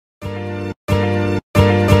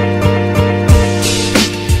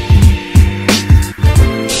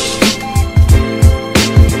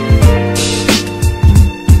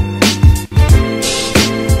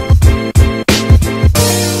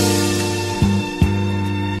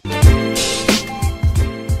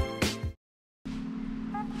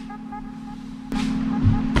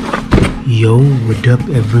Yo, what up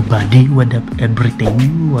everybody, what up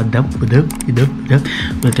everything, what up.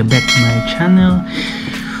 Welcome back to my channel.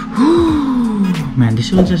 Whew, man,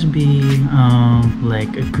 this will just be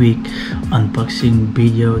like a quick unboxing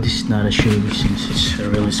video. This is not a show since it's a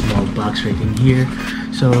really small box right in here.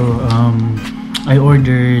 So I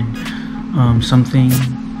ordered something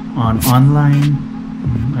online.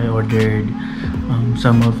 I ordered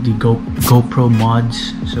some of the GoPro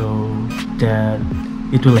mods so that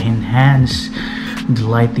it will enhance the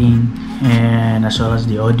lighting and as well as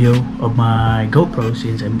the audio of my GoPro,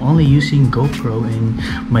 since I'm only using GoPro in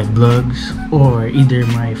my vlogs or either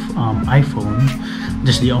my iPhone.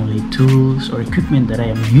 That's the only tools or equipment that I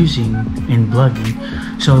am using in vlogging.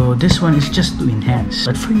 So this one is just to enhance.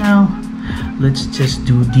 But for now, let's just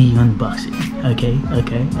do the unboxing. Okay.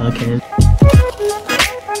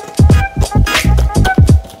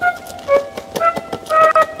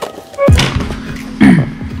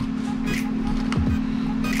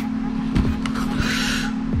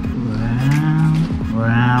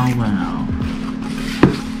 Wow.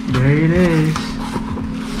 There it is.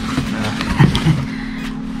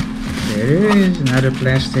 There it is. Another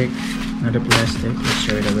plastic. Let's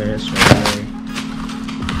show it away.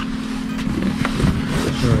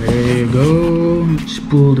 So here you go. Let's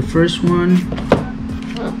pull the first one.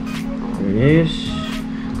 There it is.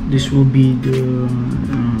 This will be the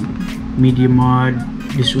media mod.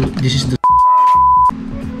 This is the.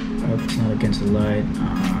 It's not against the light.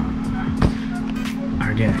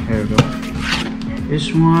 Yeah, here we go.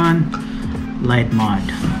 This one, light mod.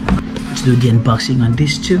 Let's do the unboxing on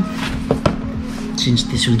this too, since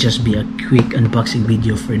this will just be a quick unboxing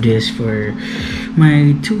video for this, for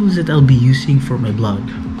my tools that I'll be using for my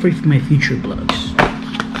blog, for my future blogs.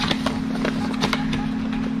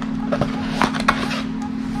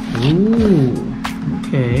 Ooh,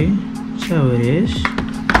 okay, so it is.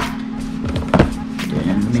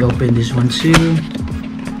 Then let me open this one too.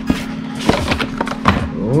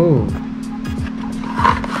 Oh,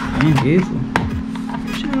 man, beautiful.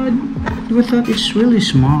 So I thought it's really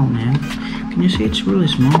small, man. Can you see it's really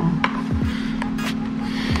small?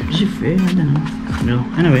 Is it fair? I don't know. No.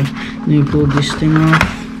 Anyway, you pull this thing off.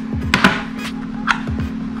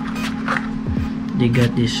 They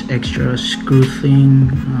got this extra screw thing.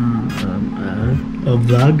 A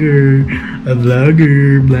vlogger.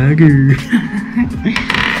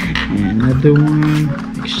 And another one.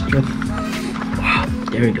 Extra.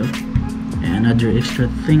 There we go. And another extra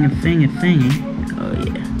thing. Oh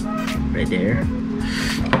yeah, right there.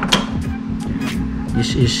 And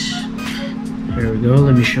this is, here we go.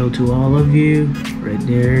 Let me show to all of you right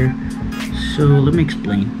there. So let me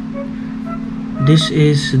explain. This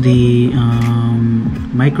is the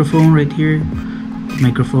microphone right here.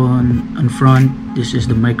 Microphone in front. This is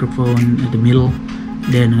the microphone at the middle.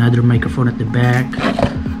 Then another microphone at the back.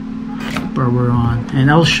 Power on, and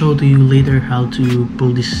I'll show to you later how to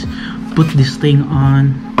put this thing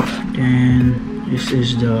on. And this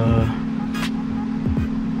is the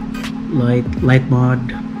light mod.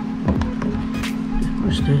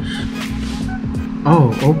 What's this?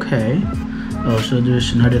 Oh, okay. Oh, so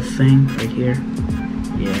there's another thing right here.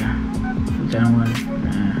 Yeah, that one.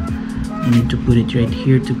 You need to put it right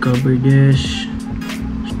here to cover this.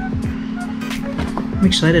 I'm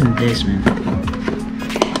excited on this, man.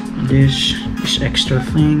 This extra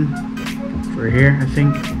thing for here, I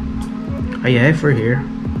think. Oh yeah, for here.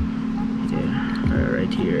 Yeah,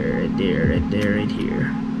 right here, right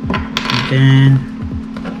here. And then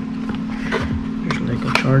there's like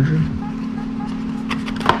a charger.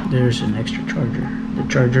 There's an extra charger. The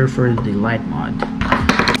charger for the light mod.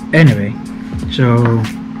 Anyway, so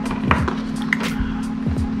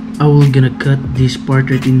I will gonna cut this part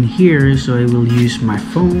right in here, so I will use my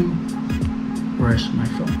phone. Where's my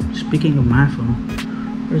phone? Speaking of my phone,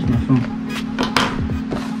 where's my phone?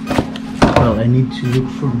 Well, I need to look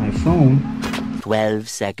for my phone. 12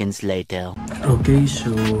 seconds later. Okay,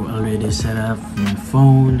 so I already set up my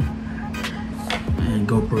phone and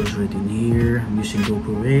GoPro's right in here. I'm using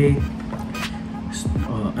GoPro 8.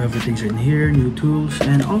 Everything's right in here, new tools.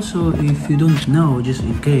 And also, if you don't know, just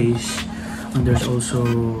in case, there's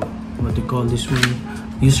also what they call this one,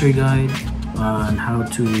 user guide on how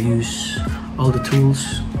to use all the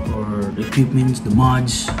tools or the equipments, the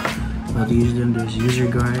mods, how to use them. There's user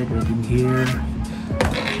guide right in here.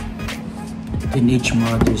 In each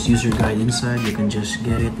mod there's user guide inside. You can just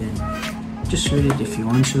get it and just read it if you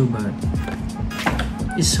want to, but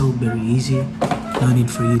it's so very easy. No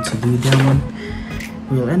need for you to do that one.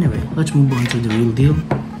 Well, anyway, let's move on to the real deal.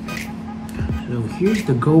 So here's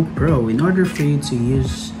the GoPro. In order for you to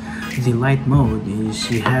use the light mode,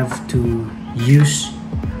 is you have to use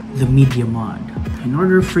the media mod. In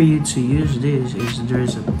order for you to use this,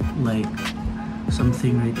 there's a like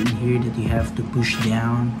something right in here that you have to push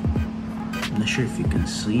down. I'm not sure if you can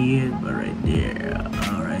see it, but right there.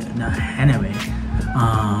 Alright, now anyway,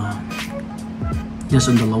 just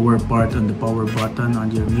on the lower part on the power button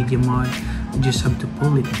on your media mod, you just have to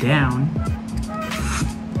pull it down.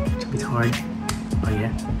 It's a bit hard. Oh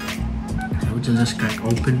yeah. So we'll just crack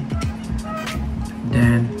open.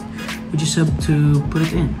 Then we just have to put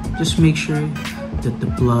it in. Just make sure that the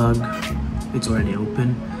plug, it's already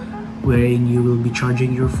open, wherein you will be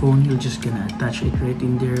charging your phone. You're just gonna attach it right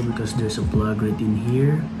in there because there's a plug right in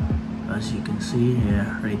here, as you can see.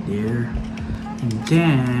 Yeah, right there. And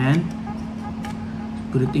then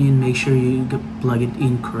put it in. Make sure you plug it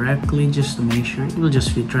in correctly, just to make sure it will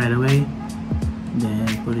just fit right away. Then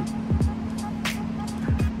put it.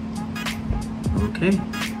 Okay,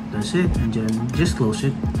 that's it. And then just close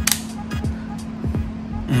it.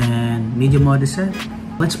 And media mod is set.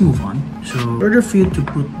 Let's move on. So in order for you to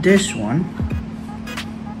put this one,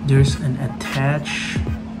 there's an attach.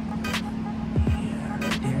 Yeah,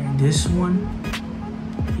 right there. This one.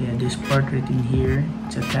 Yeah, this part right in here.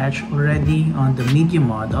 It's attached already on the media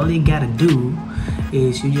mod. All you gotta do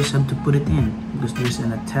is you just have to put it in because there's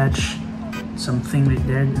an attach something right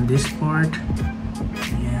there in this part.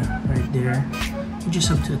 Yeah, right there. You just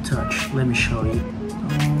have to attach. Let me show you.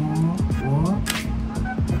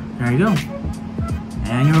 There you go.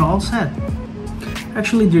 And you're all set.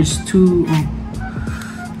 Actually, there's two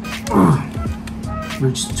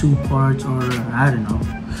parts, or I don't know,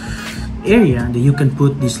 area that you can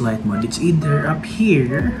put this light mode. It's either up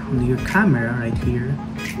here on your camera right here,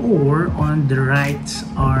 or on the right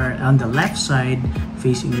or on the left side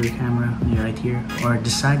facing your camera right here, or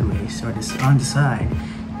the sideways, or this on the side.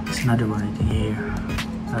 There's another one right here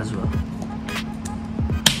as well.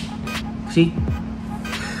 See,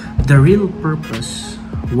 the real purpose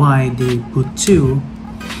why they put two,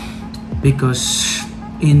 because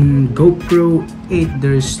in GoPro 8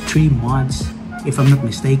 there's 3 mods if I'm not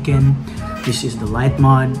mistaken. This is the light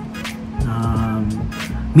mod,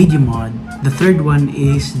 media mod. The third one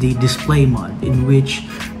is the display mod, in which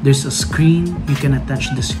there's a screen. You can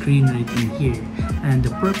attach the screen right in here, and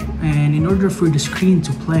in order for the screen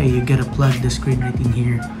to play, you gotta plug the screen right in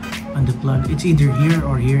here on the plug. It's either here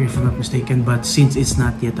or here if I'm not mistaken, but since it's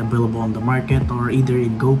not yet available on the market, or either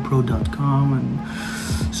in GoPro.com, and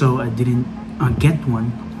so I didn't get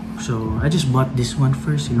one. So I just bought this one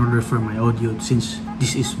first in order for my audio, since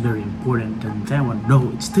this is very important than that one. No,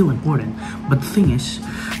 it's still important, but the thing is,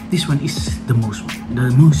 this one is the most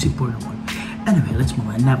important one. Anyway, let's move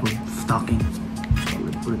on. Enough of talking. So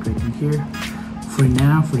let's put it right in here. For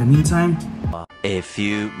now, for the meantime. A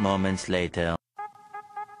few moments later.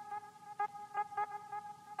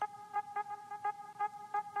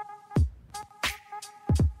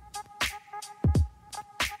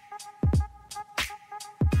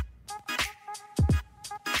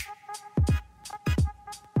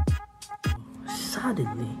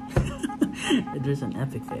 Suddenly, there's an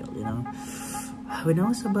epic fail, you know. When I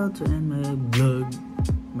was about to end my vlog,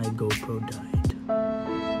 my GoPro died.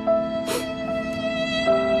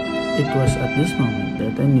 It was at this moment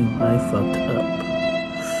that I knew I fucked up.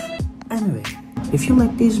 Anyway, if you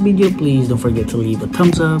like this video, please don't forget to leave a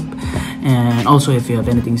thumbs up. And also, if you have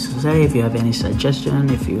anything to say, if you have any suggestion,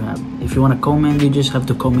 if you want to comment, you just have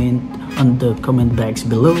to comment on the comment box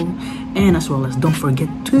below. And as well as, don't forget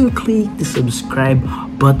to click the subscribe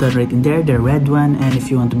button right in there, the red one. And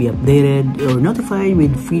if you want to be updated or notified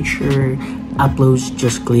with future uploads,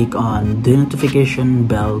 just click on the notification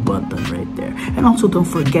bell button right there. And also, don't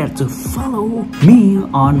forget to follow me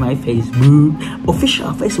on my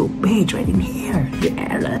official Facebook page right in here.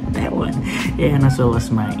 Yeah, that one. Yeah, and as well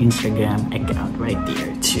as my Instagram account right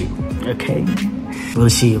there too. Okay, we'll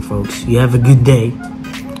see you folks. You have a good day.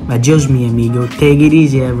 Adios, mi amigo. Take it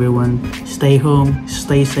easy, everyone. Stay home,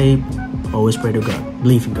 stay safe. Always pray to God.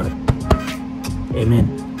 Believe in God. Amen.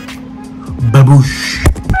 Baboosh.